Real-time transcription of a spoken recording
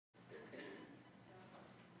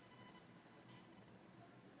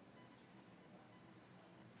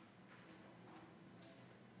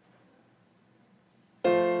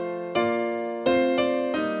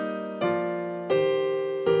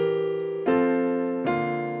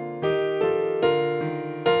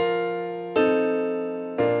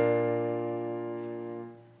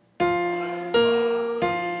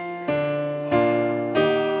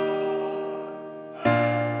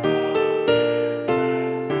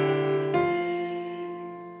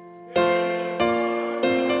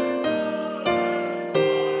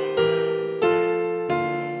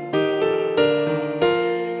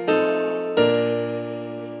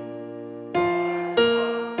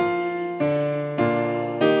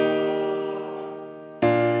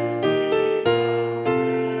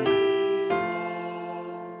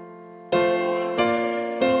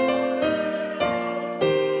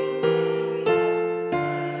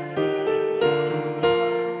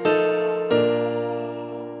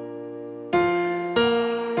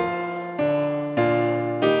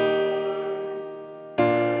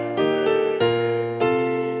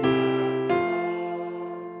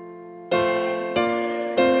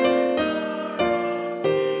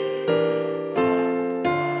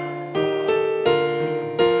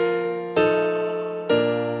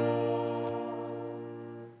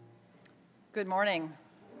morning.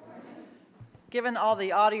 Given all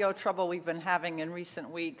the audio trouble we've been having in recent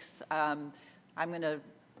weeks, I'm going to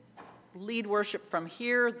lead worship from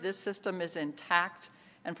here. This system is intact,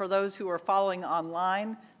 and for those who are following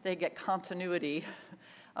online, they get continuity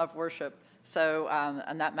of worship. So,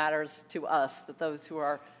 and that matters to us, that those who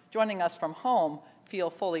are joining us from home feel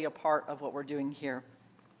fully a part of what we're doing here.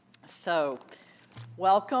 So,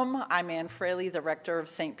 welcome. I'm Ann Fraley, the rector of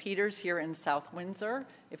St. Peter's here in South Windsor.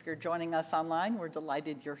 If you're joining us online, we're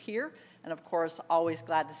delighted you're here. And of course, always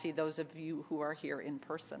glad to see those of you who are here in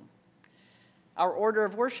person. Our order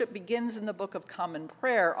of worship begins in the Book of Common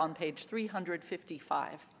Prayer on page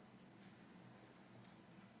 355.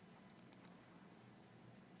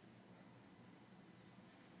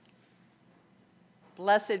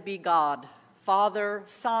 Blessed be God, Father,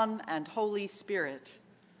 Son, and Holy Spirit,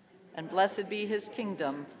 and blessed be his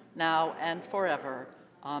kingdom, now and forever.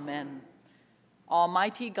 Amen.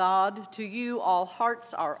 Almighty God, to you all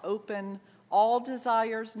hearts are open, all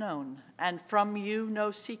desires known, and from you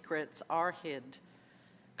no secrets are hid.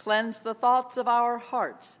 Cleanse the thoughts of our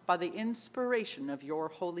hearts by the inspiration of your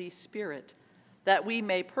Holy Spirit, that we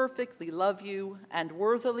may perfectly love you and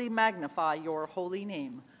worthily magnify your holy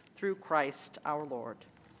name, through Christ our Lord.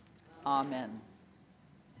 Amen.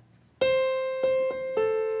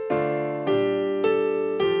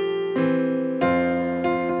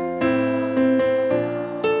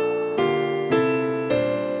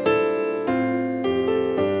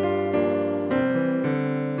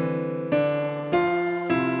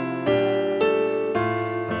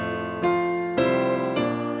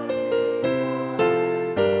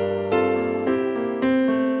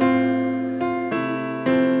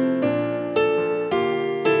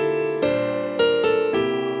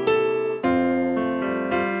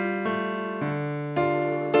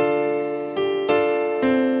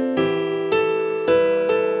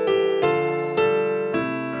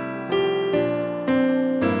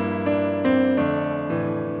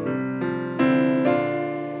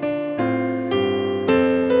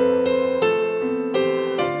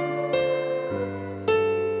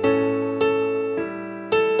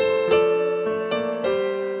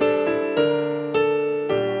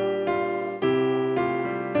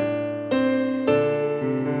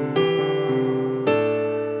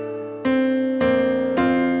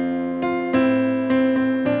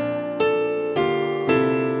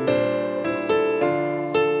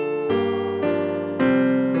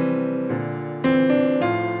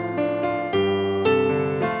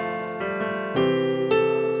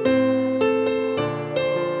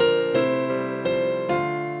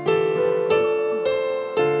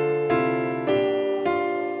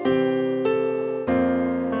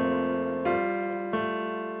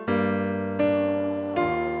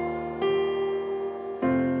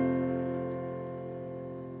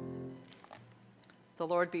 The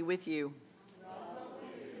Lord be with you.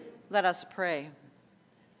 Let us pray.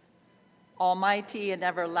 Almighty and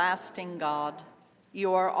everlasting God,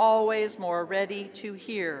 you are always more ready to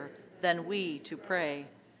hear than we to pray,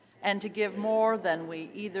 and to give more than we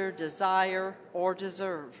either desire or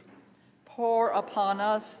deserve. Pour upon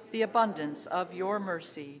us the abundance of your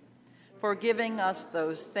mercy, forgiving us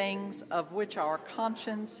those things of which our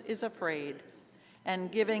conscience is afraid,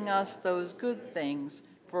 and giving us those good things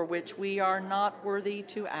for which we are not worthy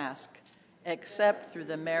to ask, except through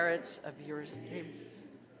the merits of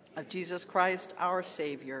Jesus Christ, our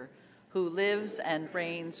Savior, who lives and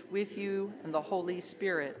reigns with you in the Holy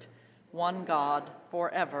Spirit, one God,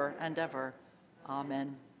 forever and ever.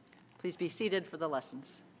 Amen. Please be seated for the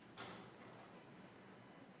lessons.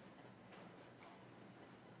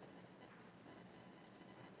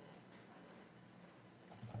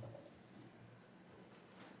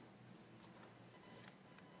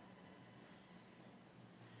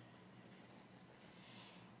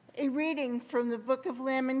 A reading from the Book of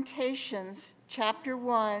Lamentations, chapter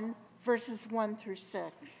 1, verses 1 through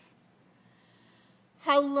 6.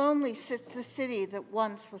 How lonely sits the city that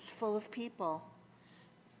once was full of people.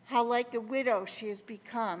 How like a widow she has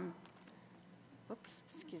become.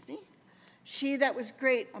 She that was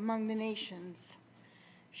great among the nations.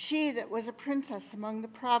 She that was a princess among the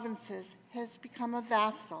provinces has become a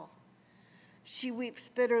vassal. She weeps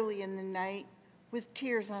bitterly in the night with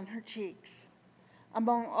tears on her cheeks.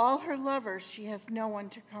 Among all her lovers, she has no one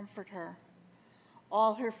to comfort her.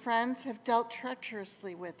 All her friends have dealt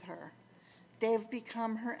treacherously with her. They have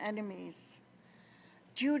become her enemies.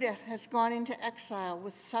 Judah has gone into exile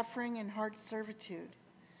with suffering and hard servitude.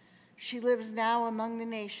 She lives now among the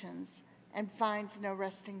nations and finds no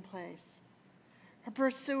resting place. Her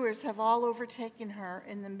pursuers have all overtaken her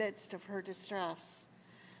in the midst of her distress.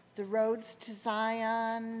 The roads to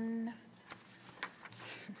Zion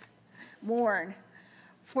Mourn,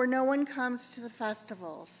 for no one comes to the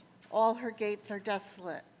festivals. All her gates are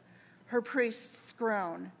desolate. Her priests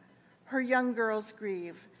groan. Her young girls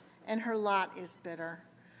grieve, and her lot is bitter.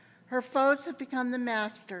 Her foes have become the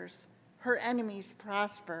masters. Her enemies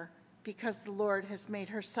prosper, because the Lord has made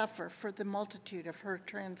her suffer for the multitude of her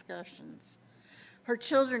transgressions. Her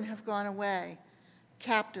children have gone away,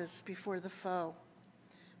 captives before the foe.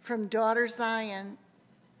 From daughter Zion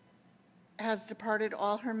has departed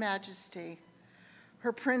all her majesty.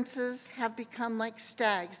 Her princes have become like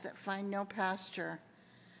stags that find no pasture.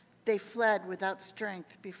 They fled without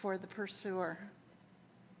strength before the pursuer.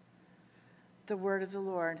 The word of the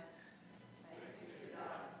Lord.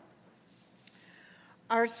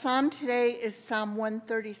 Our psalm today is Psalm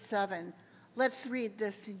 137. Let's read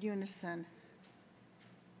this in unison.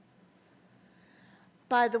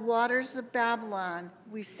 By the waters of Babylon,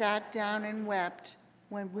 we sat down and wept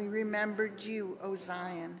when we remembered you, O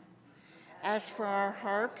Zion. As for our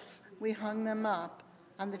harps, we hung them up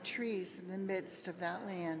on the trees in the midst of that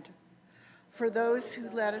land. For those who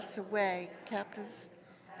led us away kept us,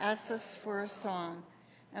 asked us for a song,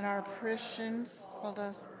 and our Christians called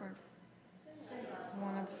us for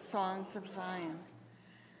one of the songs of Zion.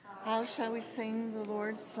 How shall we sing the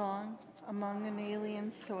Lord's song among an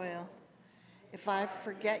alien soil? If I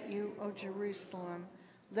forget you, O Jerusalem,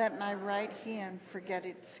 let my right hand forget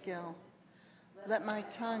its skill. Let my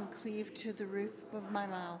tongue cleave to the roof of my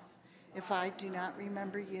mouth if I do not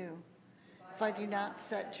remember you, if I do not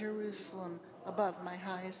set Jerusalem above my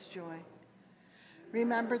highest joy.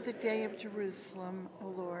 Remember the day of Jerusalem, O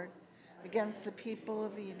Lord, against the people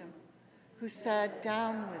of Edom, who said,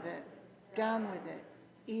 down with it,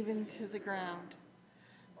 even to the ground.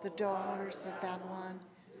 The daughters of Babylon,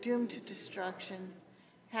 doomed to destruction,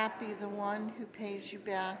 happy the one who pays you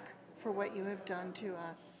back for what you have done to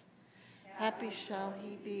us. Happy shall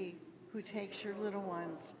he be who takes your little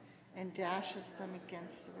ones and dashes them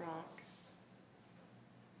against the rock.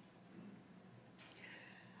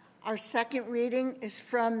 Our second reading is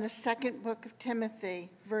from the second book of Timothy,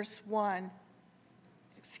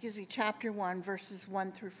 chapter 1, verses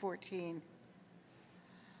 1 through 14.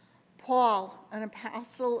 Paul, an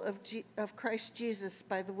apostle of Christ Jesus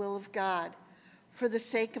by the will of God, for the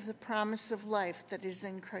sake of the promise of life that is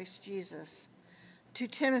in Christ Jesus. To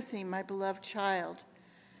Timothy, my beloved child,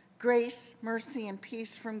 grace, mercy, and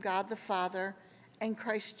peace from God the Father and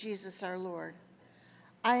Christ Jesus our Lord.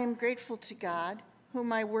 I am grateful to God,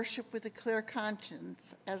 whom I worship with a clear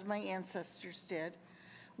conscience, as my ancestors did,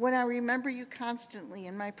 when I remember you constantly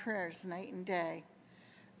in my prayers night and day.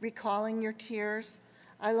 Recalling your tears,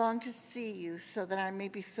 I long to see you so that I may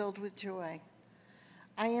be filled with joy.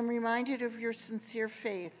 I am reminded of your sincere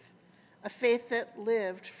faith, a faith that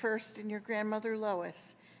lived first in your grandmother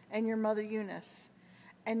Lois and your mother Eunice,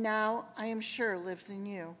 and now I am sure lives in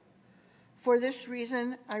you. For this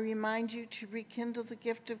reason, I remind you to rekindle the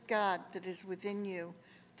gift of God that is within you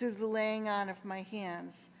through the laying on of my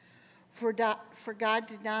hands. For God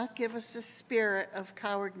did not give us a spirit of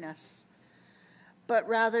cowardice, but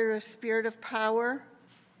rather a spirit of power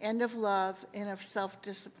and of love and of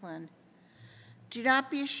self-discipline. Do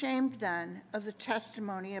not be ashamed, then, of the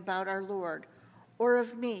testimony about our Lord, or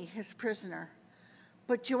of me, his prisoner,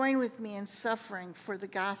 but join with me in suffering for the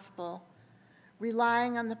gospel,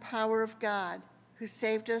 relying on the power of God, who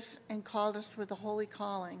saved us and called us with a holy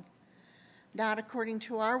calling, not according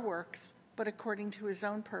to our works, but according to his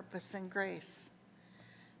own purpose and grace.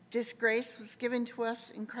 This grace was given to us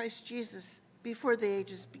in Christ Jesus before the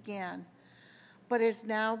ages began, but has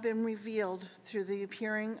now been revealed through the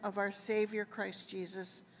appearing of our Savior Christ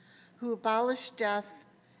Jesus, who abolished death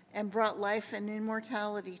and brought life and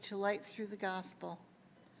immortality to light through the gospel.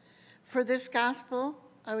 For this gospel,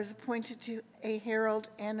 I was appointed to a herald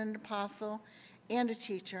and an apostle and a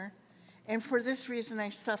teacher, and for this reason I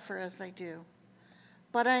suffer as I do.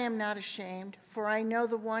 But I am not ashamed, for I know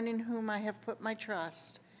the one in whom I have put my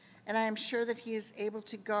trust, and I am sure that he is able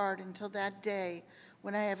to guard until that day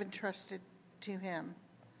when I have entrusted to him.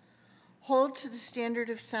 Hold to the standard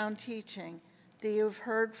of sound teaching that you have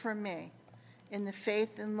heard from me in the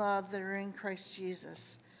faith and love that are in Christ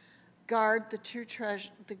Jesus. Guard the true treasure,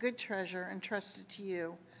 the good treasure entrusted to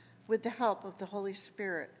you with the help of the Holy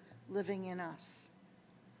Spirit living in us.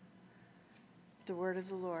 The word of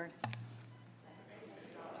the Lord.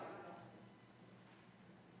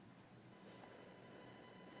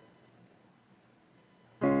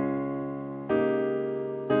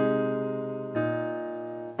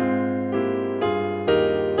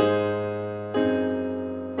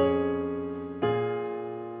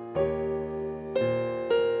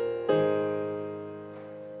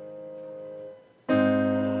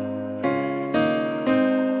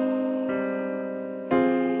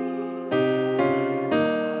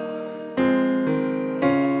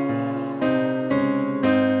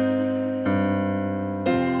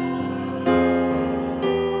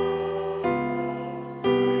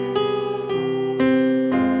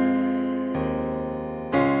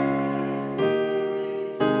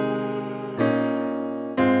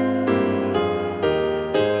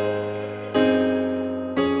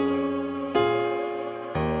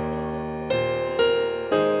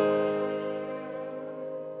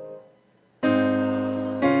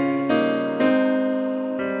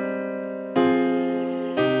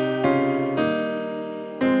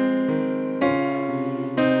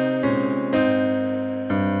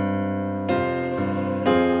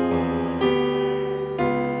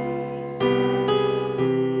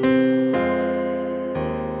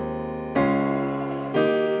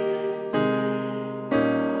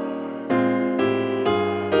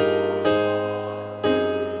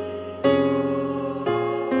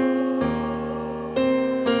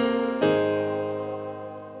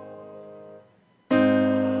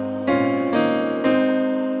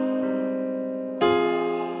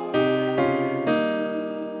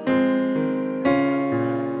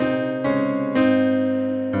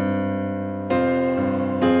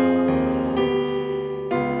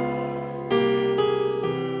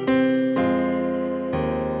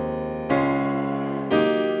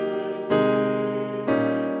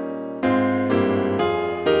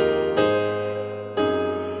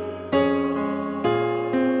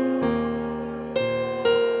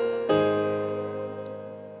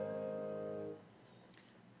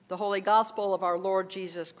 Holy Gospel of our Lord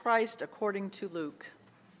Jesus Christ according to Luke.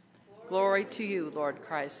 Glory to you, Lord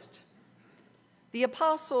Christ. The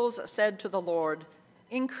apostles said to the Lord,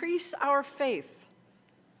 "Increase our faith."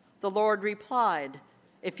 The Lord replied,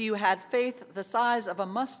 "If you had faith the size of a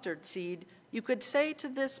mustard seed, you could say to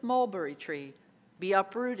this mulberry tree, 'Be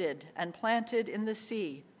uprooted and planted in the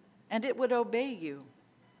sea,' and it would obey you.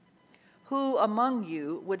 Who among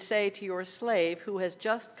you would say to your slave who has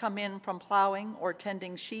just come in from plowing or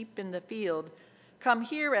tending sheep in the field, 'Come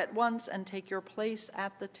here at once and take your place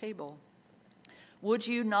at the table'? Would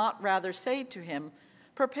you not rather say to him,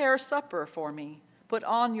 'Prepare supper for me, put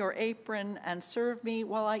on your apron and serve me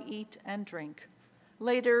while I eat and drink.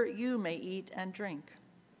 Later you may eat and drink'?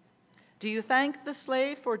 Do you thank the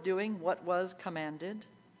slave for doing what was commanded?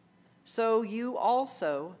 So you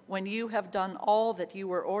also, when you have done all that you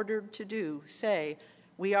were ordered to do, say,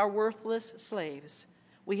 'We are worthless slaves.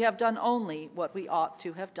 We have done only what we ought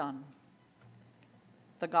to have done.'"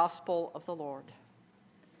 The Gospel of the Lord.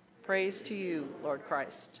 Praise to you, Lord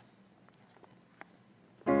Christ.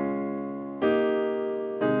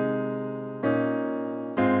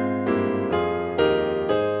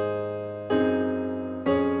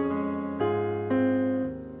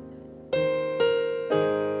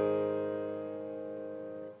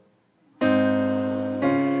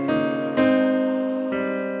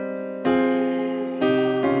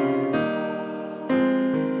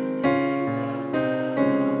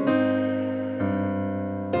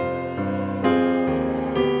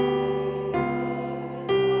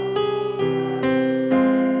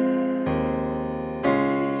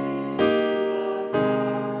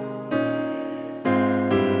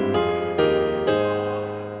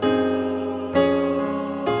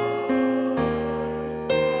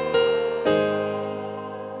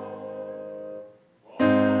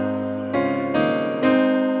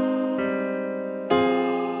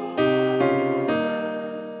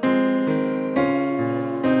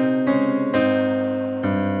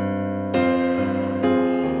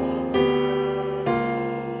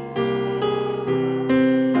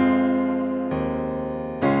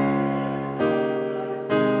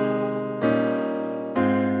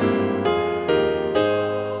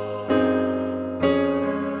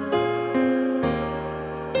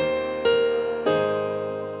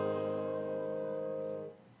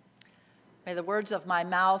 May the words of my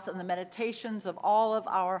mouth and the meditations of all of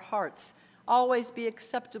our hearts always be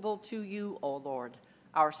acceptable to you, O Lord,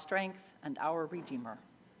 our strength and our Redeemer.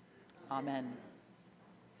 Amen.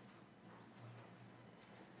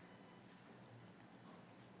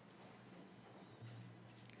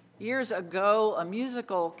 Years ago, a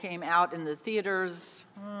musical came out in the theaters.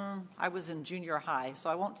 I was in junior high, so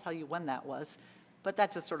I won't tell you when that was, but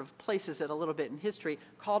that just sort of places it a little bit in history,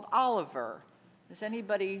 called Oliver. Does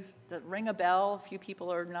anybody that ring a bell? A few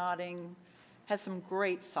people are nodding. Has some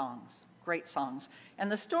great songs, great songs.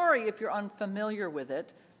 And the story, if you're unfamiliar with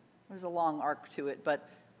it, there's a long arc to it, but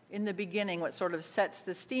in the beginning, what sort of sets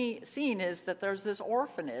the scene is that there's this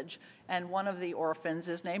orphanage, and one of the orphans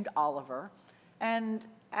is named Oliver. And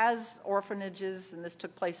as orphanages, and this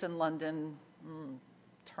took place in London,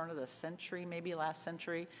 turn of the century, maybe last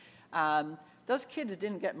century, those kids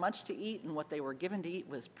didn't get much to eat, and what they were given to eat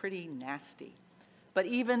was pretty nasty. But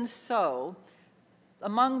even so,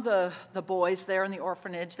 among the boys there in the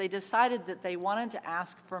orphanage, they decided that they wanted to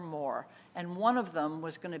ask for more. And one of them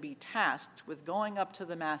was going to be tasked with going up to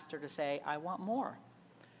the master to say, "I want more."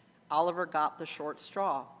 Oliver got the short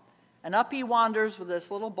straw. And up he wanders with this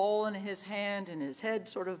little bowl in his hand and his head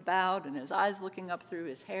sort of bowed and his eyes looking up through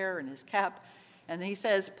his hair and his cap. And he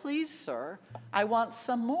says, "Please, sir, I want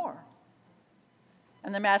some more."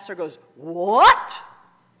 And the master goes, "What?"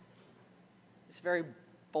 It's a very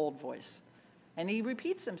bold voice. And he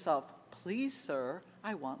repeats himself, "Please, sir,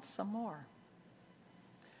 I want some more."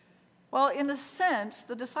 Well, in a sense,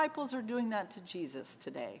 the disciples are doing that to Jesus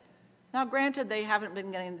today. Now, granted, they haven't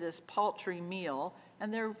been getting this paltry meal,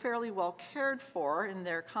 and they're fairly well cared for in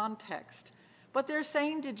their context. But they're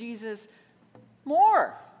saying to Jesus,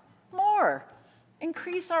 more,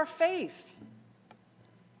 increase our faith.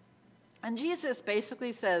 And Jesus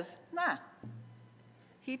basically says, nah.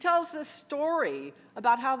 He tells this story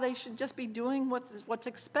about how they should just be doing what's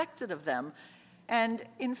expected of them. And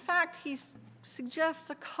in fact, he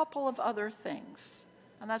suggests a couple of other things.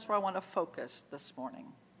 And that's where I want to focus this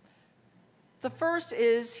morning. The first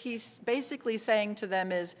is he's basically saying to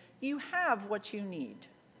them is, you have what you need.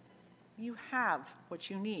 You have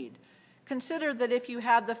what you need. Consider that if you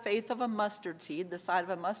had the faith of a mustard seed, the size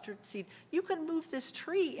of a mustard seed, you could move this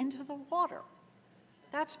tree into the water.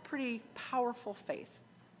 That's pretty powerful faith.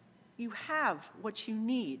 You have what you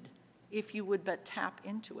need. if you would but tap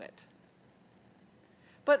into it.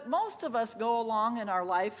 But most of us go along in our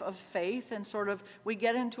life of faith and we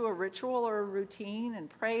get into a ritual or a routine and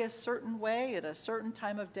pray a certain way at a certain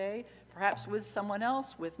time of day, perhaps with someone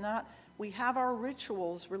else, with not. We have our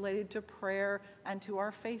rituals related to prayer and to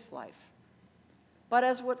our faith life. But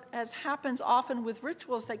as happens often with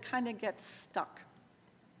rituals, they kind of get stuck.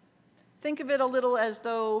 Think of it a little as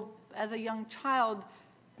though, as a young child,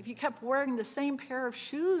 if you kept wearing the same pair of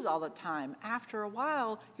shoes all the time, after a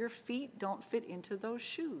while, your feet don't fit into those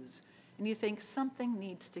shoes. And you think something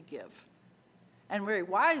needs to give. And very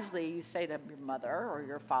wisely, you say to your mother or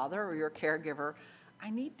your father or your caregiver, I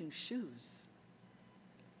need new shoes.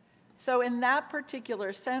 So in that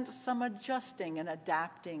particular sense, some adjusting and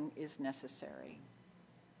adapting is necessary.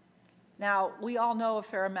 Now, we all know a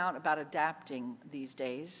fair amount about adapting these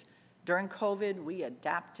days. During COVID, we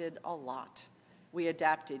adapted a lot. We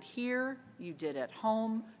adapted here, you did at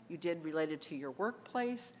home, you did related to your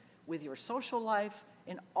workplace, with your social life,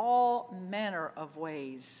 in all manner of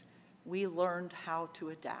ways. We learned how to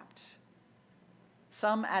adapt.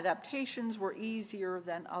 Some adaptations were easier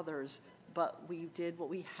than others, but we did what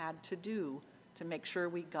we had to do to make sure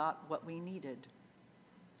we got what we needed.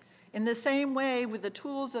 In the same way, with the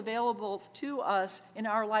tools available to us in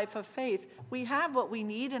our life of faith, we have what we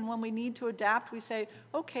need, and when we need to adapt, we say,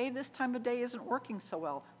 okay, this time of day isn't working so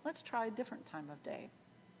well. Let's try a different time of day.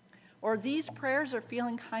 Or these prayers are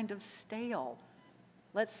feeling kind of stale.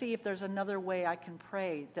 Let's see if there's another way I can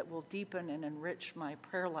pray that will deepen and enrich my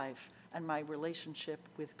prayer life and my relationship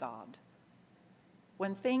with God.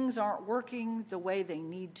 When things aren't working the way they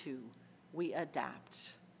need to, we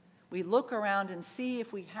adapt. We look around and see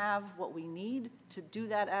if we have what we need to do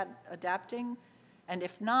that adapting, and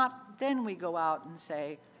if not, then we go out and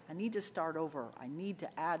say, I need to start over. I need to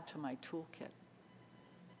add to my toolkit.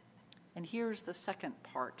 And here's the second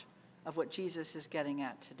part of what Jesus is getting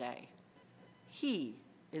at today. He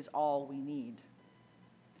is all we need.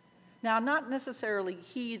 Now, not necessarily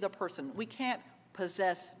he, the person. We can't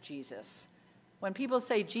possess Jesus. When people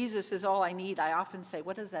say Jesus is all I need, I often say,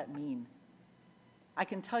 what does that mean? I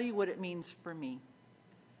can tell you what it means for me.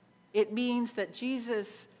 It means that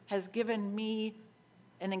Jesus has given me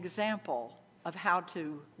an example of how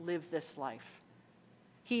to live this life.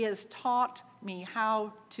 He has taught me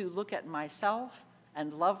how to look at myself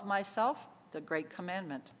and love myself, the great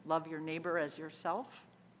commandment, love your neighbor as yourself.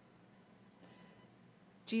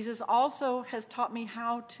 Jesus also has taught me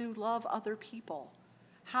how to love other people,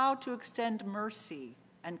 how to extend mercy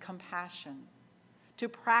and compassion, to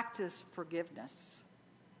practice forgiveness,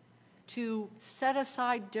 to set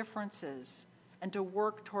aside differences and to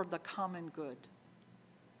work toward the common good,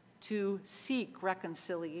 to seek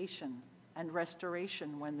reconciliation and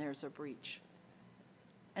restoration when there's a breach,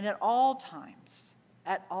 and at all times,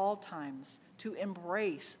 to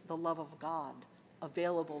embrace the love of God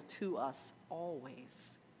available to us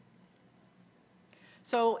always.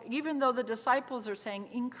 So even though the disciples are saying,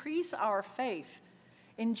 increase our faith,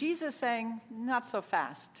 in Jesus saying, not so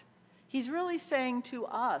fast, he's really saying to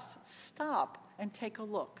us, stop and take a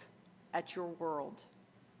look at your world,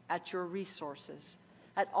 at your resources,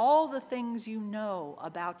 at all the things you know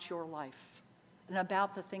about your life and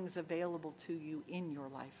about the things available to you in your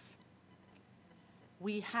life.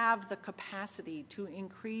 We have the capacity to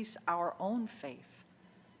increase our own faith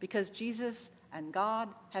because Jesus and God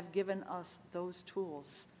have given us those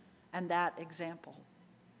tools and that example.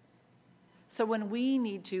 So when we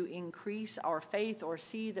need to increase our faith or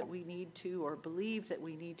see that we need to or believe that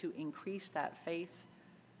we need to increase that faith,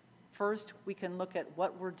 first we can look at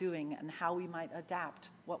what we're doing and how we might adapt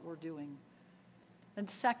what we're doing. And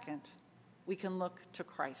second, we can look to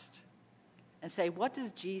Christ and say, what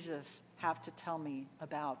does Jesus have to tell me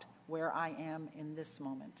about where I am in this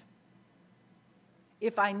moment?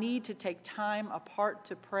 If I need to take time apart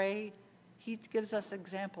to pray, he gives us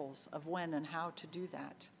examples of when and how to do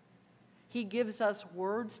that. He gives us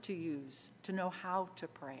words to use to know how to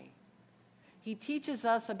pray. He teaches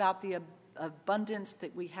us about the abundance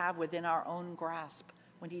that we have within our own grasp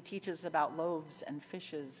when he teaches about loaves and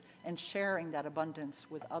fishes and sharing that abundance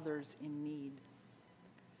with others in need.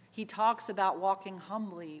 He talks about walking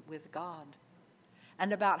humbly with God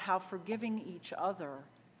and about how forgiving each other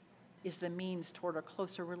is the means toward a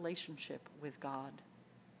closer relationship with God.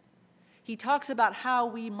 He talks about how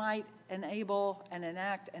we might enable and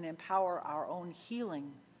enact and empower our own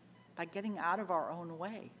healing by getting out of our own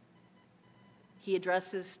way. He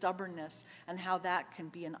addresses stubbornness and how that can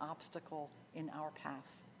be an obstacle in our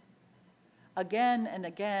path. Again and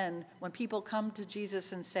again, when people come to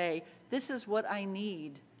Jesus and say, this is what I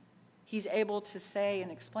need, he's able to say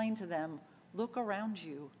and explain to them, look around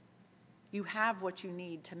you. You have what you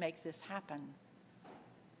need to make this happen.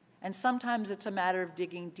 And sometimes it's a matter of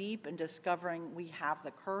digging deep and discovering we have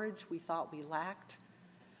the courage we thought we lacked,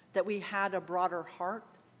 that we had a broader heart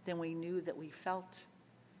than we knew that we felt,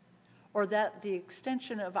 or that the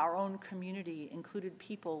extension of our own community included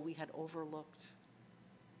people we had overlooked.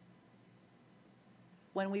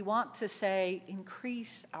 When we want to say,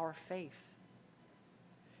 increase our faith,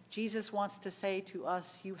 Jesus wants to say to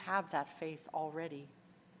us, you have that faith already.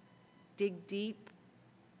 Dig deep,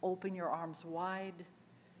 open your arms wide,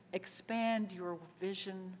 expand your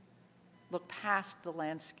vision, look past the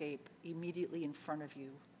landscape immediately in front of you,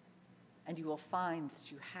 and you will find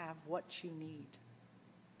that you have what you need.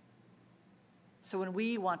 So when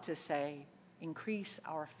we want to say, increase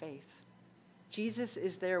our faith, Jesus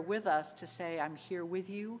is there with us to say, I'm here with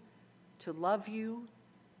you, to love you,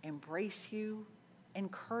 embrace you,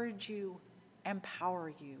 encourage you,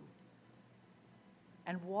 empower you,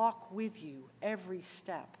 and walk with you every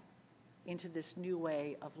step into this new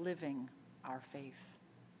way of living our faith.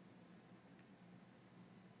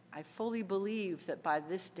 I fully believe that by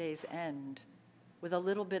this day's end, with a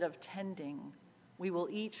little bit of tending, we will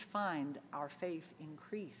each find our faith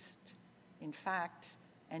increased, in fact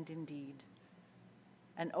and indeed.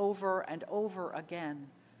 And over again,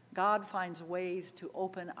 God finds ways to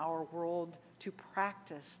open our world to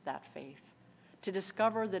practice that faith, to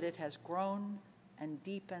discover that it has grown and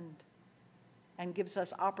deepened, and gives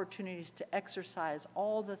us opportunities to exercise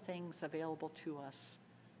all the things available to us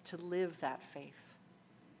to live that faith.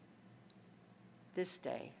 This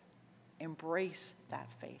day, embrace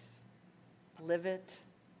that faith. Live it,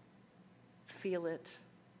 feel it,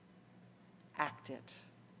 act it,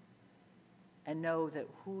 and know that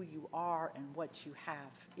who you are and what you have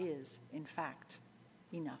is, in fact,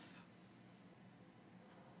 enough.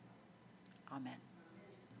 Amen.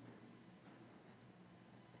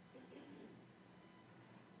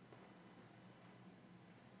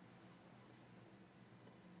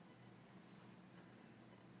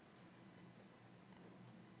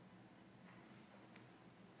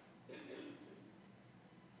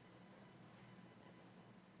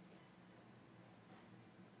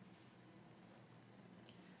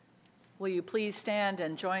 Will you please stand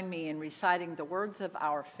and join me in reciting the words of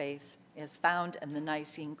our faith as found in the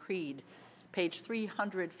Nicene Creed, page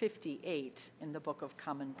 358 in the Book of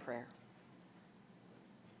Common Prayer.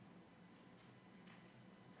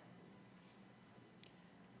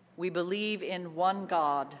 We believe in one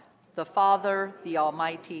God, the Father, the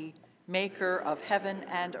Almighty, maker of heaven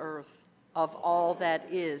and earth, of all that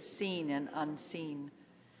is seen and unseen.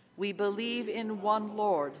 We believe in one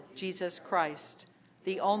Lord, Jesus Christ,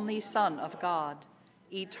 the only Son of God,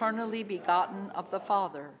 eternally begotten of the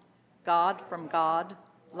Father, God from God,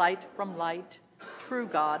 light from light, true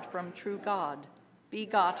God from true God,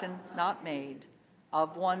 begotten, not made,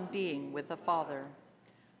 of one being with the Father.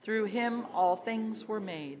 Through him all things were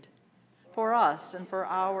made. For us and for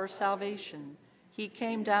our salvation, he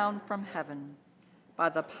came down from heaven. By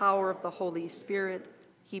the power of the Holy Spirit,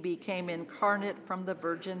 he became incarnate from the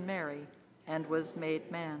Virgin Mary and was made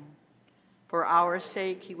man. For our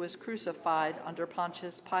sake he was crucified under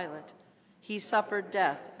Pontius Pilate. He suffered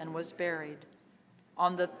death and was buried.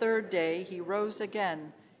 On the third day he rose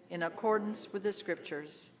again in accordance with the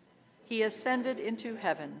Scriptures. He ascended into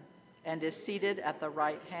heaven and is seated at the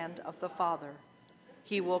right hand of the Father.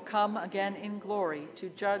 He will come again in glory to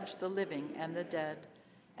judge the living and the dead,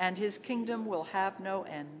 and his kingdom will have no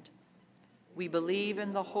end. We believe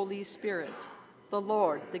in the Holy Spirit, the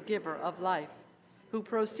Lord, the giver of life, who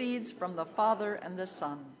proceeds from the Father and the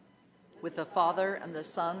Son. With the Father and the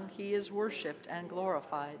Son he is worshipped and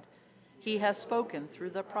glorified. He has spoken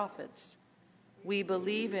through the prophets. We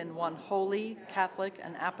believe in one holy, Catholic,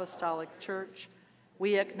 and Apostolic Church.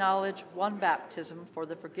 We acknowledge one baptism for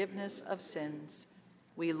the forgiveness of sins.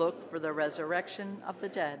 We look for the resurrection of the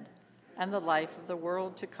dead and the life of the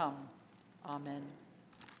world to come. Amen.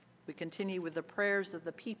 We continue with the prayers of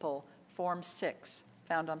the people, Form 6,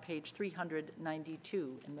 found on page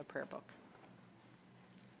 392 in the prayer book.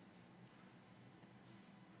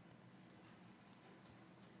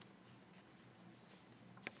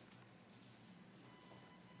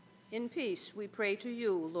 In peace, we pray to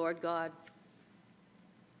you, Lord God.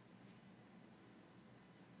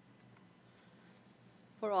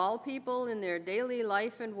 For all people in their daily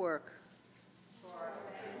life and work, for our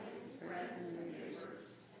families, friends, and neighbors,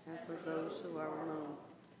 and for those who are alone,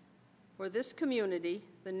 for this community,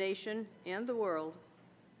 the nation, and the world,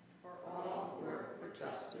 for all who work for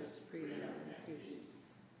justice, freedom, and peace,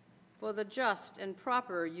 for the just and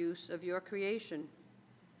proper use of your creation,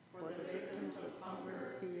 for the victims of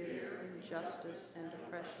hunger, fear, injustice, and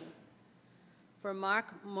oppression, For Mark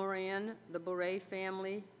Moran, the Bure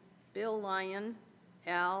family, Bill Lyon,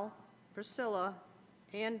 Al, Priscilla,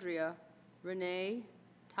 Andrea, Renee,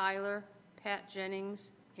 Tyler, Pat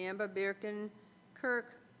Jennings, Amber Birkin,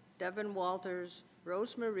 Kirk, Devin Walters,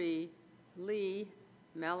 Rosemarie, Lee,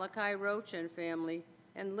 Malachi Roach and family,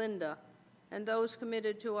 and Linda, and those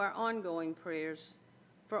committed to our ongoing prayers,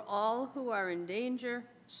 for all who are in danger,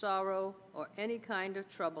 sorrow, or any kind of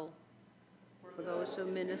trouble, for those who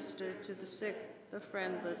minister to the sick, the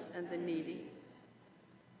friendless, and the needy,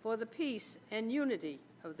 for the peace and unity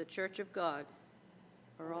of the Church of God,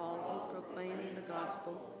 for all who proclaim the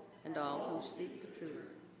gospel and all who seek the truth,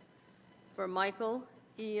 for Michael,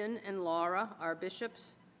 Ian, and Laura, our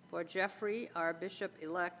bishops, for Jeffrey, our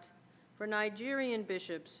bishop-elect, for Nigerian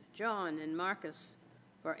bishops, John and Marcus,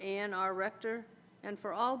 for Anne, our rector, and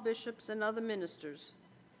for all bishops and other ministers,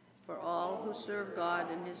 for all who serve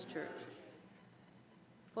God in his church,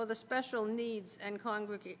 for the special needs and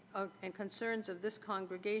concerns of this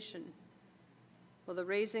congregation, for the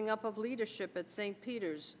raising up of leadership at St.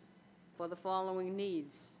 Peter's, for the following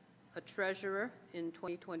needs: a treasurer in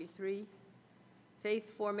 2023,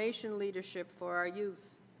 faith formation leadership for our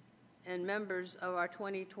youth, and members of our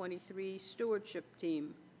 2023 stewardship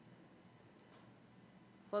team,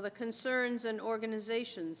 for the concerns and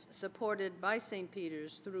organizations supported by St.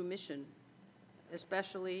 Peter's through mission,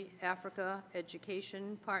 especially Africa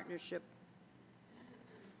Education Partnership,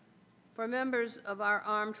 for members of our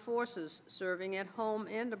armed forces serving at home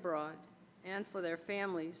and abroad, and for their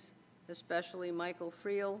families, especially Michael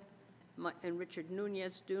Friel and Richard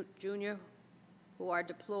Nunez Jr., who are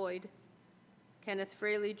deployed, Kenneth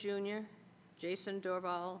Fraley Jr., Jason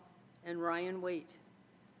Dorval, and Ryan Waite,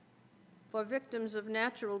 for victims of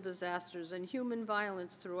natural disasters and human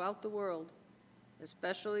violence throughout the world,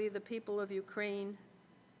 especially the people of Ukraine,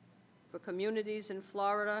 for communities in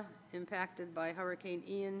Florida impacted by Hurricane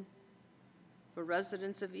Ian, for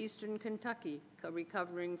residents of eastern Kentucky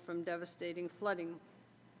recovering from devastating flooding,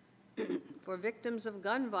 for victims of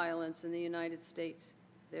gun violence in the United States,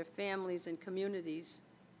 their families and communities,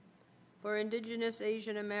 for Indigenous,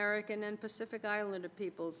 Asian American, and Pacific Islander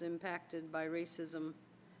peoples impacted by racism,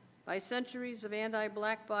 by centuries of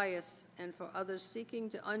anti-Black bias, and for others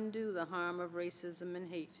seeking to undo the harm of racism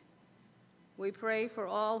and hate. We pray for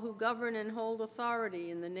all who govern and hold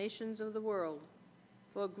authority in the nations of the world,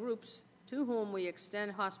 for groups to whom we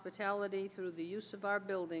extend hospitality through the use of our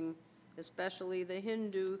building, especially the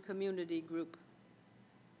Hindu community group.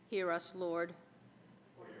 Hear us, Lord.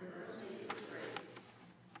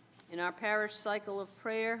 In our parish cycle of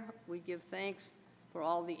prayer, we give thanks for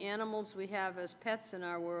all the animals we have as pets in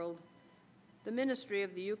our world, the ministry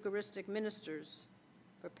of the Eucharistic ministers,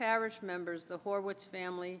 for parish members, the Horwitz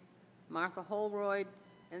family, Martha Holroyd,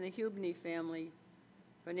 and the Hubney family,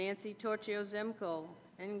 for Nancy Torchio Zemko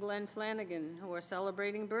and Glenn Flanagan, who are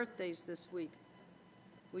celebrating birthdays this week.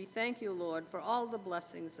 We thank you, Lord, for all the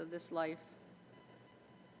blessings of this life.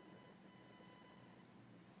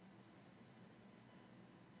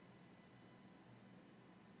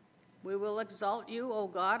 We will exalt you, O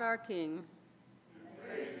God, our King. And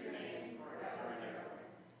praise your name forever and ever.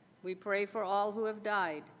 We pray for all who have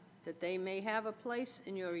died, that they may have a place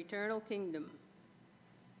in your eternal kingdom.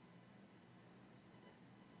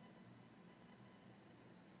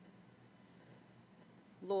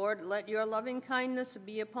 Lord, let your loving kindness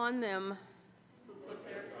be upon them who put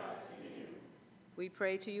their trust in you. We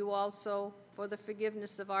pray to you also for the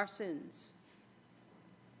forgiveness of our sins.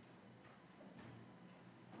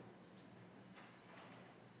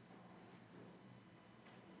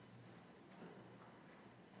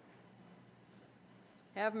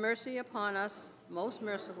 Have mercy upon us, most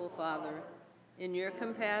merciful Father. In your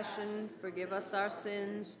compassion, forgive us our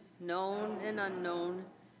sins, known and unknown,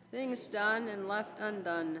 things done and left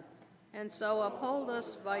undone, and so uphold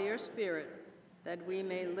us by your Spirit, that we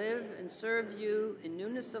may live and serve you in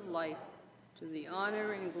newness of life, to the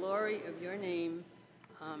honor and glory of your name.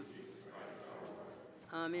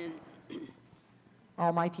 Amen.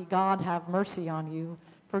 Almighty God, have mercy on you,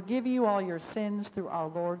 forgive you all your sins through our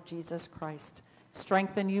Lord Jesus Christ,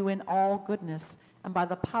 strengthen you in all goodness, and by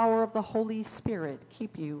the power of the Holy Spirit,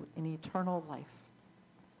 keep you in eternal life.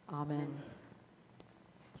 Amen.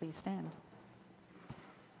 Please stand.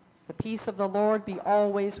 The peace of the Lord be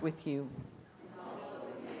always with you.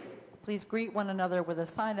 Please greet one another with a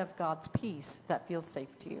sign of God's peace that feels safe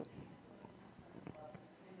to you.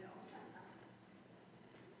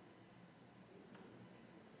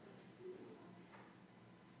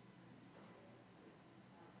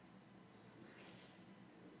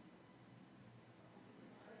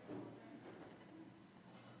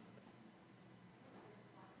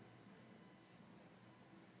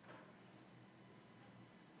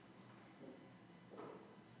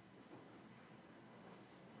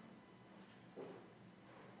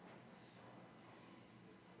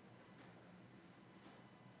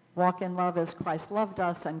 Walk in love as Christ loved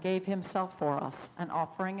us and gave himself for us, an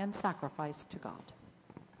offering and sacrifice to God.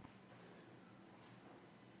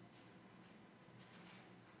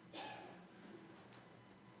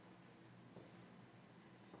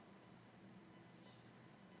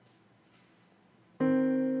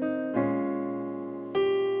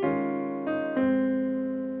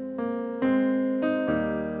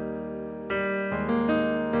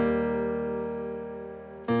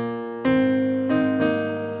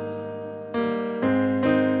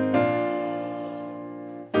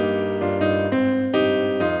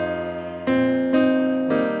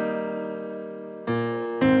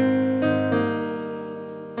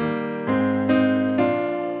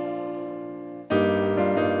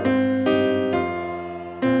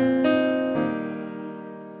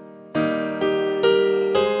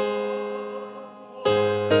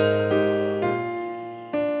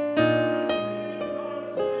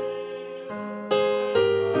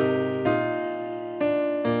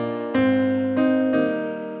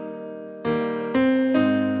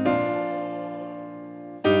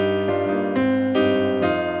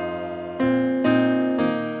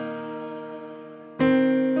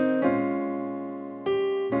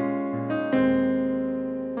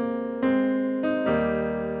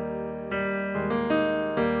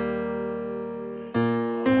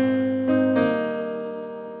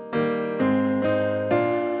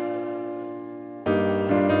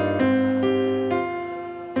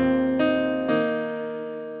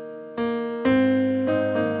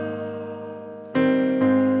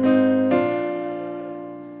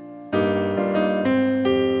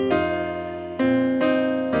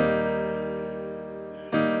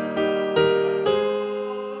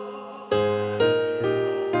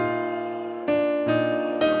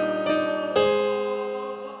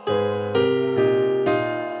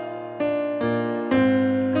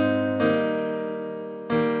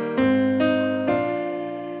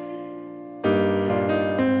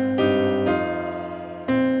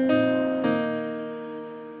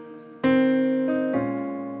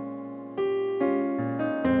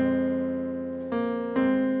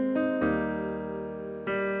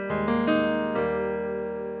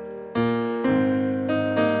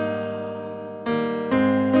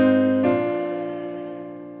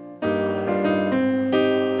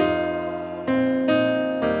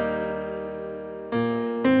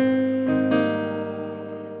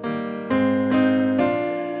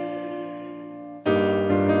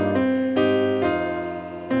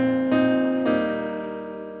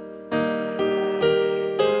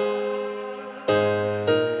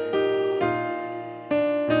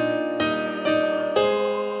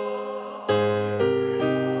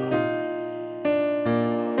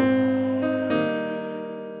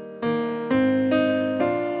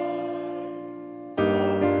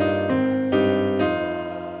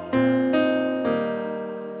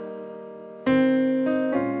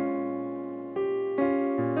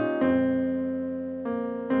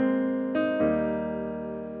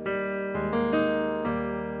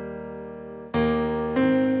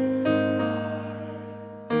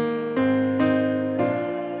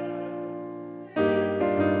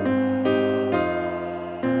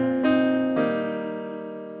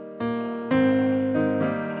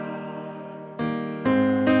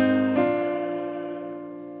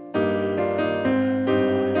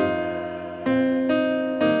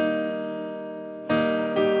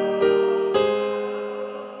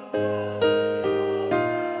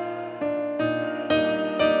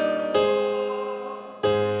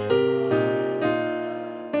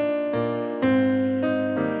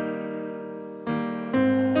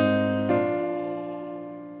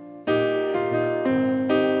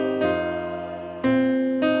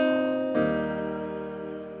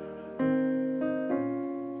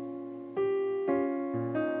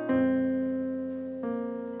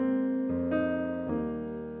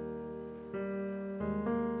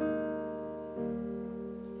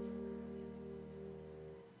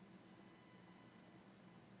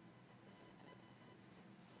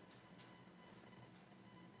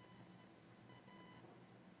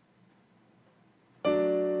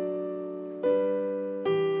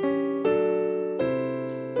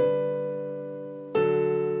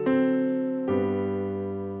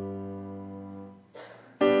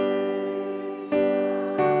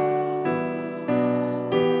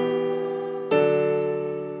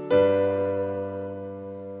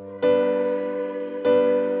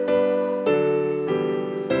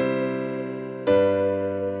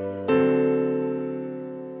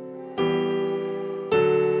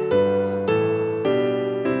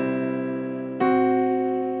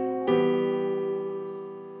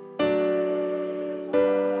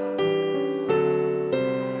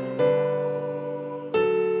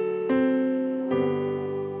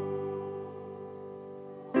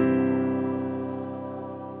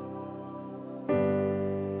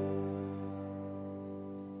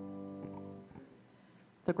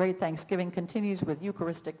 The Great Thanksgiving continues with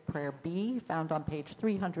Eucharistic Prayer B, found on page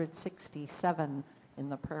 367 in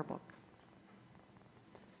the prayer book.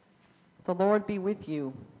 The Lord be with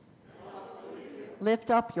you.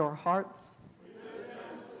 Lift up your hearts.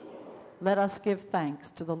 Let us give thanks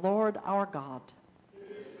to the Lord our God.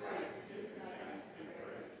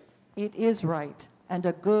 It is right and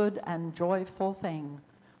a good and joyful thing,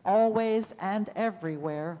 always and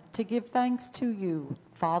everywhere, to give thanks to you,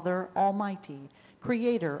 Father Almighty,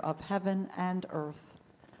 Creator of heaven and earth.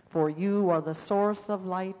 For you are the source of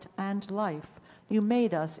light and life. You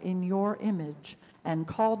made us in your image and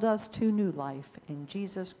called us to new life in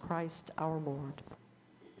Jesus Christ our Lord.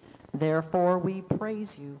 Therefore we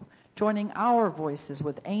praise you, joining our voices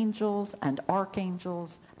with angels and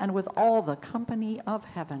archangels and with all the company of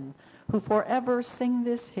heaven, who forever sing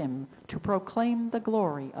this hymn to proclaim the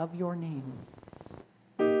glory of your name.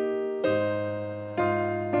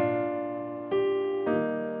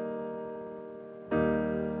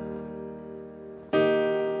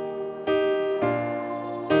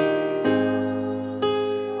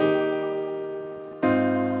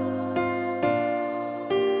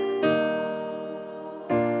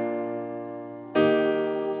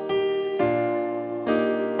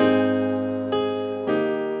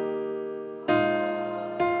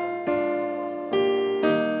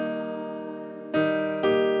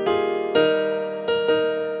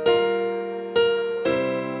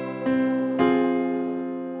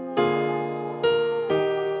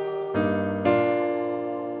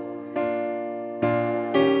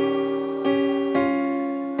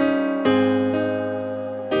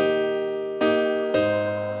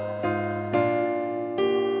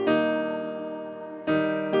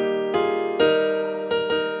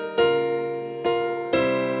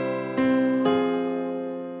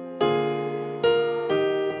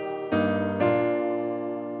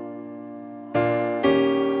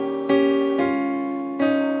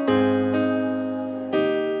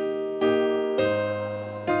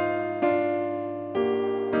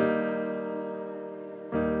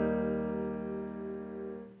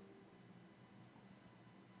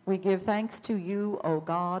 We give thanks to you, O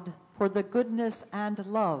God, for the goodness and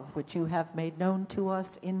love which you have made known to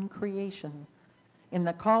us in creation, in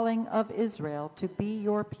the calling of Israel to be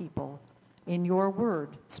your people, in your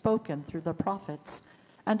word spoken through the prophets,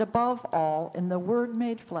 and above all in the Word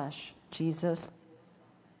made flesh, Jesus.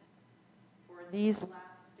 For in these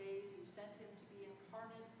last days you sent him to be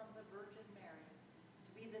incarnate from the Virgin Mary,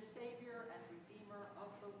 to be the Savior and Redeemer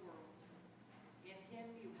of the world. In him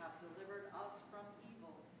you have delivered us from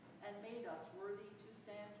evil and made us worthy to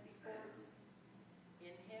stand before you.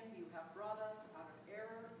 In him you have brought us out of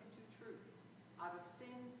error into truth, out of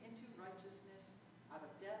sin into righteousness, out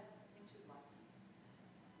of death into life.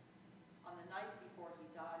 On the night before he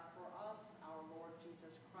died for us, our Lord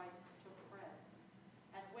Jesus Christ took bread,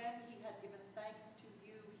 and when he had given thanks to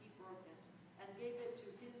you, he broke it and gave it to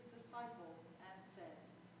his disciples and said,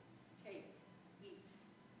 "Take, eat.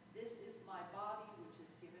 This is my body which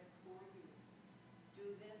is given for you.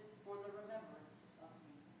 Do this for the remembrance of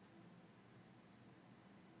me."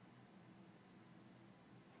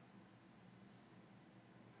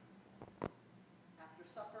 After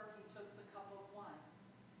supper, he took the cup of wine,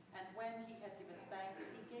 and when he had given thanks,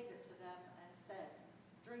 he gave it to them and said,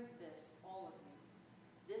 "Drink this, all of you.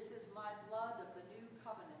 This is my blood of the new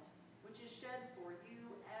covenant, which is shed for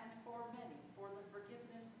you and for many for the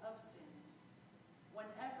forgiveness of sins.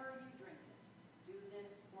 Whenever you drink it, do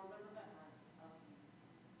this for the remembrance of me."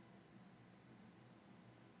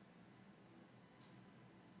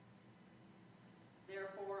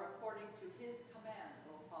 Therefore, according to his command,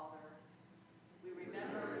 O Father, we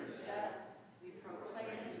remember his death, we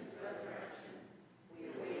proclaim his resurrection, we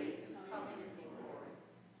await his coming in glory.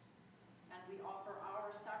 And we offer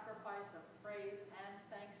our sacrifice of praise and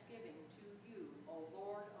thanksgiving to you, O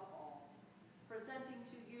Lord of all, presenting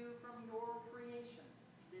to you from your creation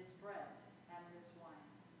this bread and this wine.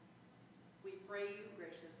 We pray you,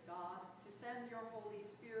 gracious God, to send your Holy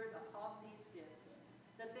Spirit upon these gifts,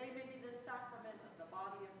 that they may be the sacrament of the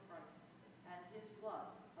body of Christ and his blood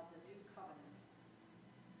of the new covenant.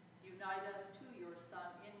 Unite us to your Son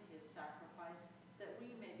in his sacrifice, that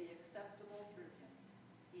we may be acceptable through him,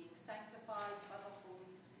 being sanctified by the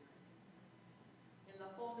Holy Spirit. In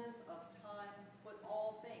the fullness of time, put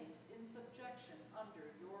all things in subjection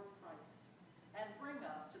under your Christ, and bring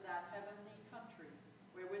us to that heavenly country,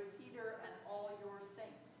 where with Peter and all your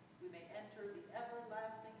saints we may enter the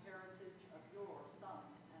everlasting heritage of your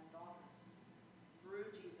sons and daughters. Through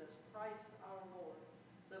Jesus Christ our Lord,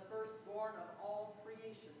 the firstborn of all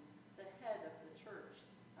creation, the head of the church,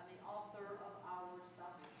 and the author of our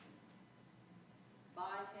salvation.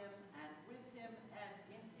 By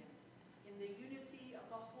the unity of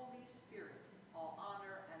the Holy Spirit, all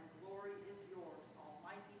honor and glory is yours,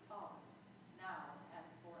 Almighty Father, now and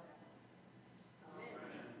forever.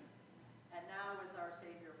 Amen. And now, as our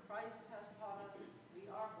Savior Christ has taught us, we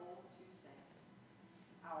are bold to say,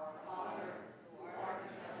 Our Father, who art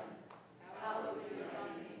in heaven, hallowed be thy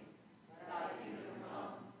name. Thy kingdom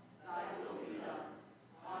come, thy will be done,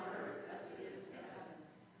 on earth as it is in heaven.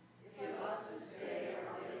 Give us this day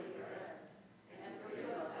our daily bread, and forgive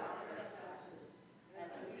us our trespasses,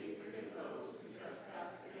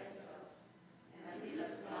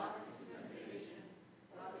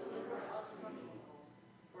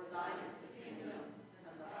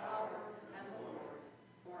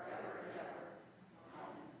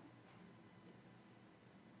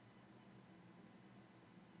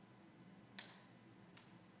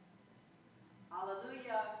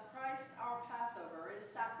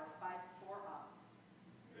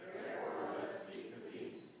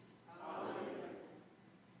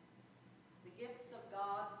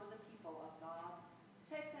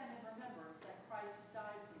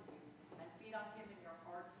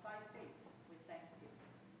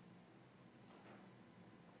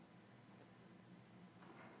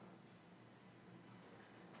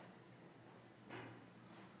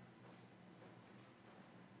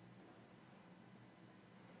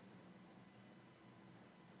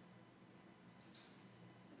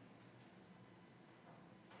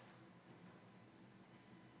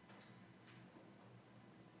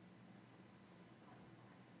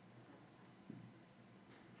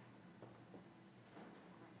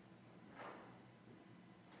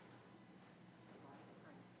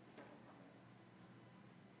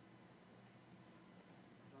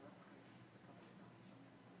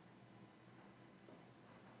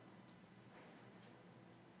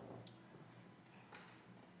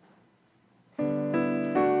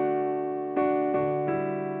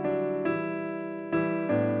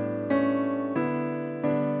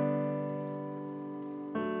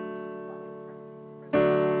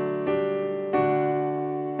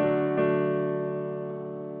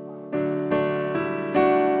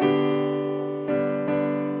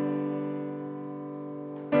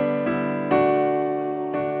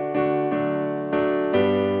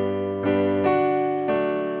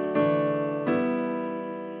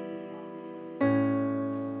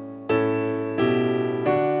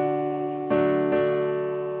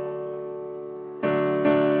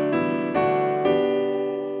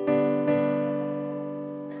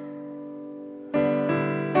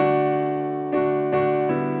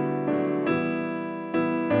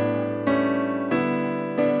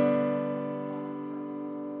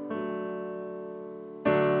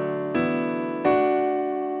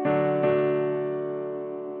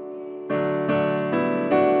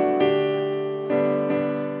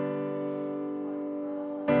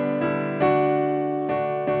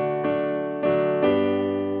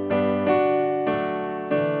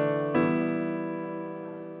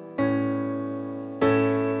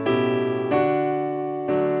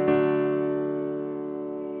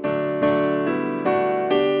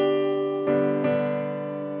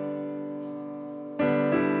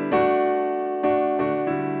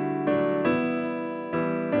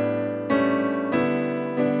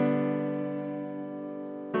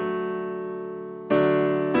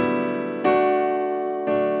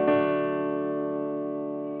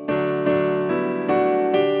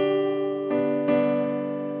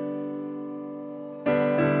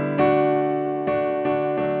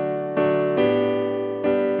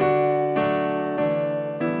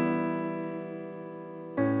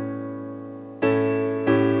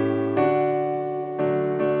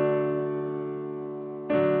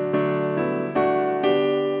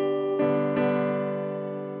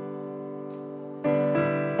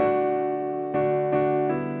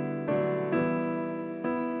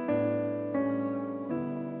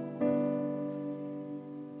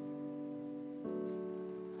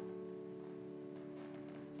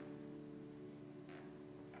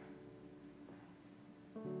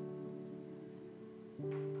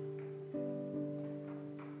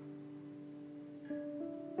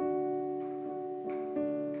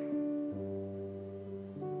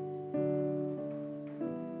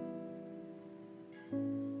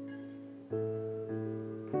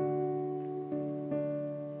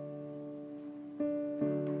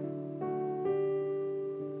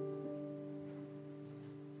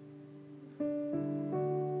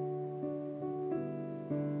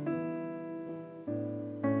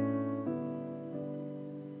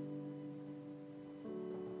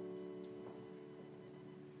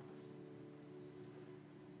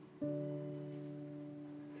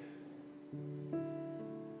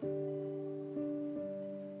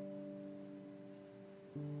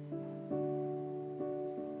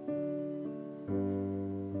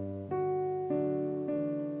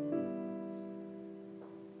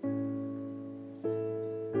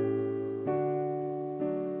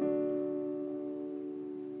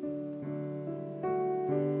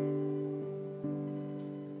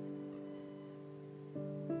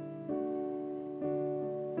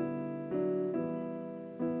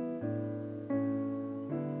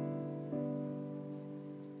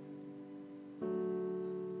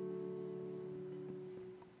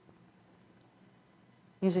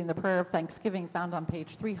 using the prayer of thanksgiving found on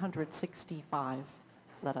page 365.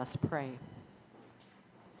 Let us pray.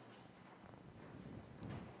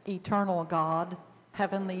 Eternal God,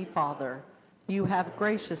 Heavenly Father, you have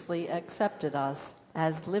graciously accepted us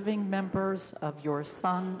as living members of your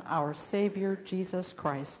Son, our Savior, Jesus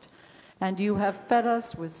Christ, and you have fed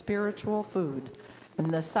us with spiritual food in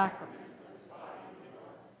the sacrament.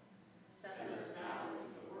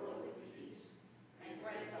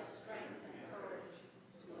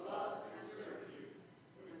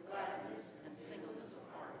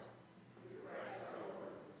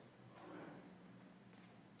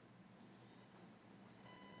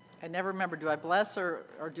 I never remember, do I bless or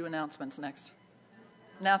do announcements next?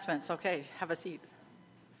 Announcements, okay, have a seat.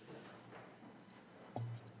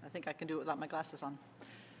 I think I can do it without my glasses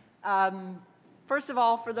on. First of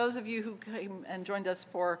all, for those of you who came and joined us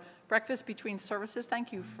for breakfast between services,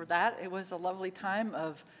 thank you for that. It was a lovely time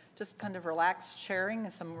of just kind of relaxed sharing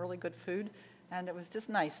and some really good food, and it was just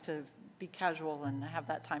nice to be casual and have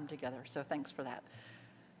that time together, so thanks for that.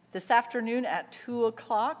 This afternoon at 2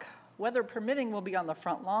 o'clock, weather permitting, we'll be on the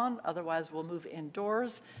front lawn. Otherwise, we'll move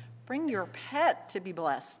indoors. Bring your pet to be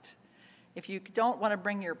blessed. If you don't want to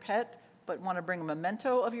bring your pet, but want to bring a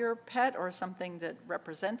memento of your pet or something that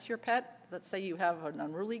represents your pet, let's say you have an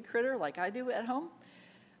unruly critter like I do at home,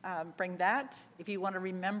 bring that. If you want to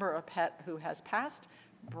remember a pet who has passed,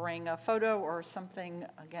 bring a photo or something,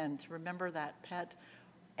 again, to remember that pet.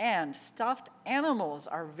 And stuffed animals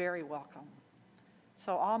are very welcome.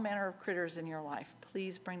 So all manner of critters in your life,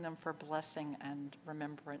 please bring them for blessing and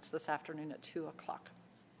remembrance this afternoon at 2 o'clock.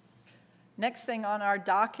 Next thing on our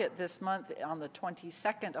docket this month, on the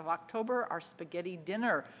 22nd of October, our spaghetti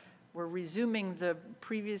dinner. We're resuming the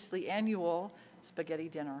previously annual spaghetti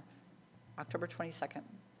dinner, October 22nd.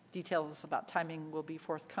 Details about timing will be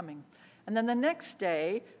forthcoming. And then the next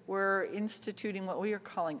day, we're instituting what we are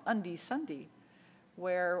calling Undie Sunday,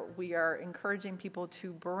 where we are encouraging people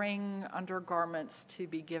to bring undergarments to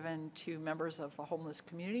be given to members of the homeless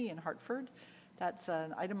community in Hartford. That's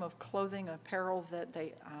an item of clothing, apparel that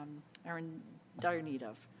they are in dire need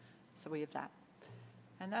of. So we have that.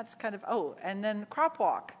 And that's kind of, oh, and then crop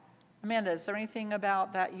walk. Amanda, is there anything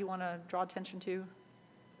about that you want to draw attention to?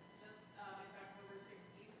 It's October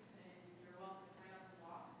 16th, and you're welcome to sign up to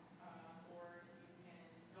walk, or you can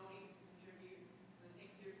donate, contribute to the St.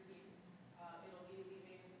 Peter's team. It'll be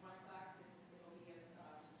leaving 1 o'clock. It'll be at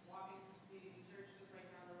Walking Community Church just right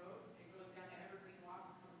down the road. It goes down to Evergreen Walk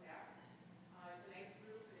and comes back. It's a nice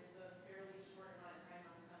group, and it's a fairly short amount of time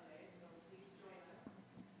on Sunday, so please join us.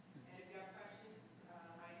 And if you have questions,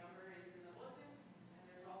 my number is in the bulletin, and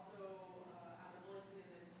there's also on the bulletin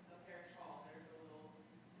in the parish hall, there's a little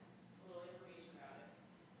information about it.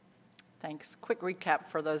 Thanks. Quick recap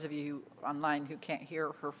for those of you online who can't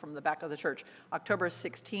hear her from the back of the church. October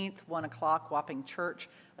 16th, 1 o'clock, Wapping Church.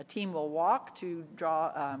 A team will walk to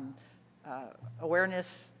draw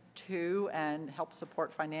awareness to and help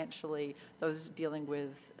support financially those dealing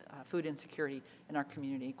with food insecurity in our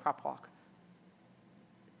community. Crop walk.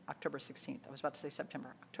 October 16th. I was about to say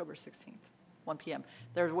September. October 16th, 1 p.m.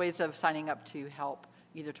 There's ways of signing up to help,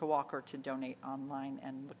 either to walk or to donate online,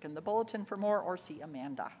 and look in the bulletin for more or see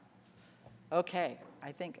Amanda. Okay,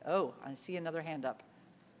 I think, oh, I see another hand up.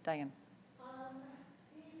 Diane.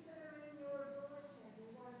 These that are in your bulletin, we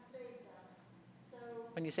want to save them. So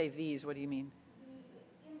When you say these, what do you mean?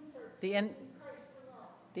 the inserts in Christ alone.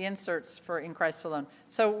 The inserts for In Christ Alone.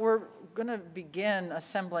 So we're going to begin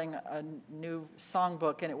assembling a new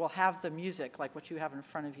songbook, and it will have the music like what you have in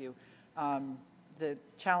front of you. The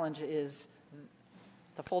challenge is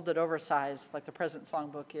the folded over size, like the present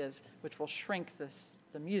songbook is, which will shrink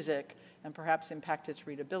the music and perhaps impact its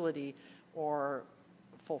readability, or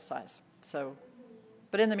full size. So,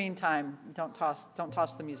 but in the meantime, don't toss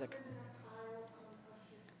the music.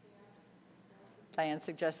 Diane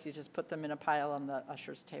suggests you just put them in a pile on the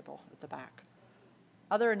usher's table at the back.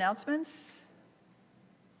 Other announcements?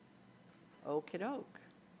 Okie doke.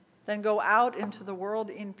 Then go out into the world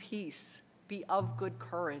in peace. Be of good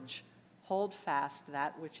courage. Hold fast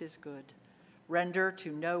that which is good. Render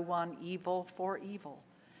to no one evil for evil.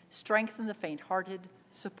 Strengthen the faint-hearted.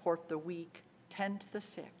 Support the weak. Tend the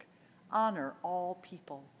sick. Honor all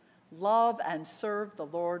people. Love and serve the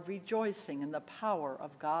Lord, rejoicing in the power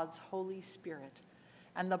of God's Holy Spirit.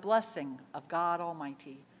 And the blessing of God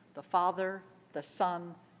Almighty, the Father, the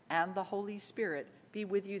Son, and the Holy Spirit be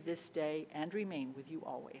with you this day and remain with you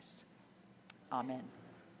always. Amen.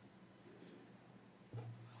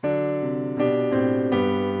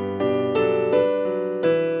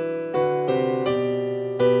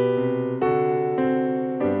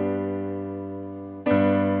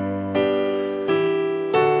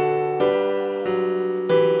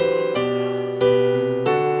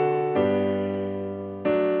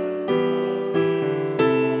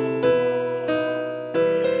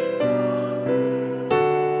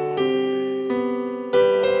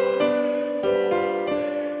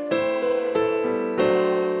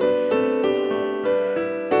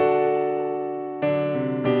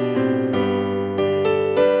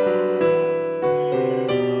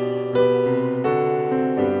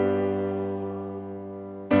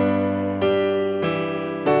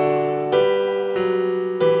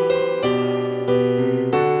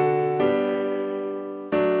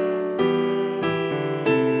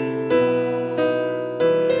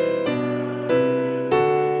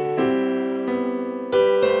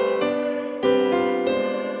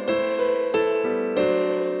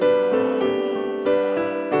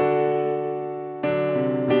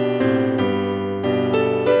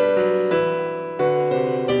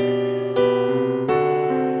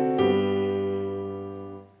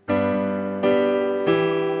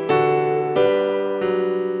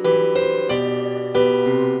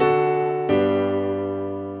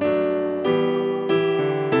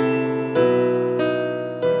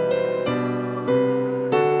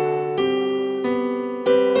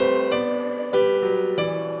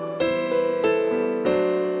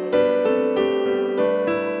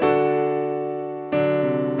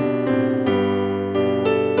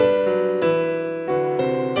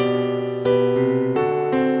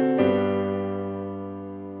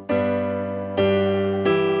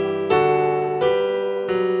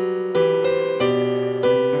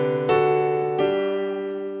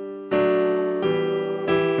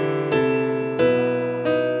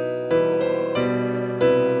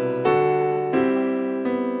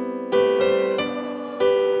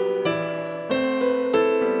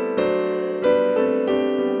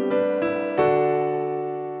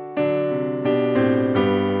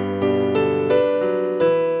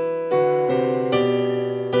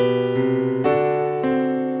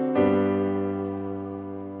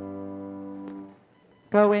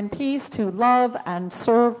 Go in peace to love and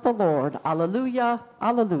serve the Lord. Alleluia,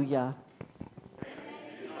 alleluia.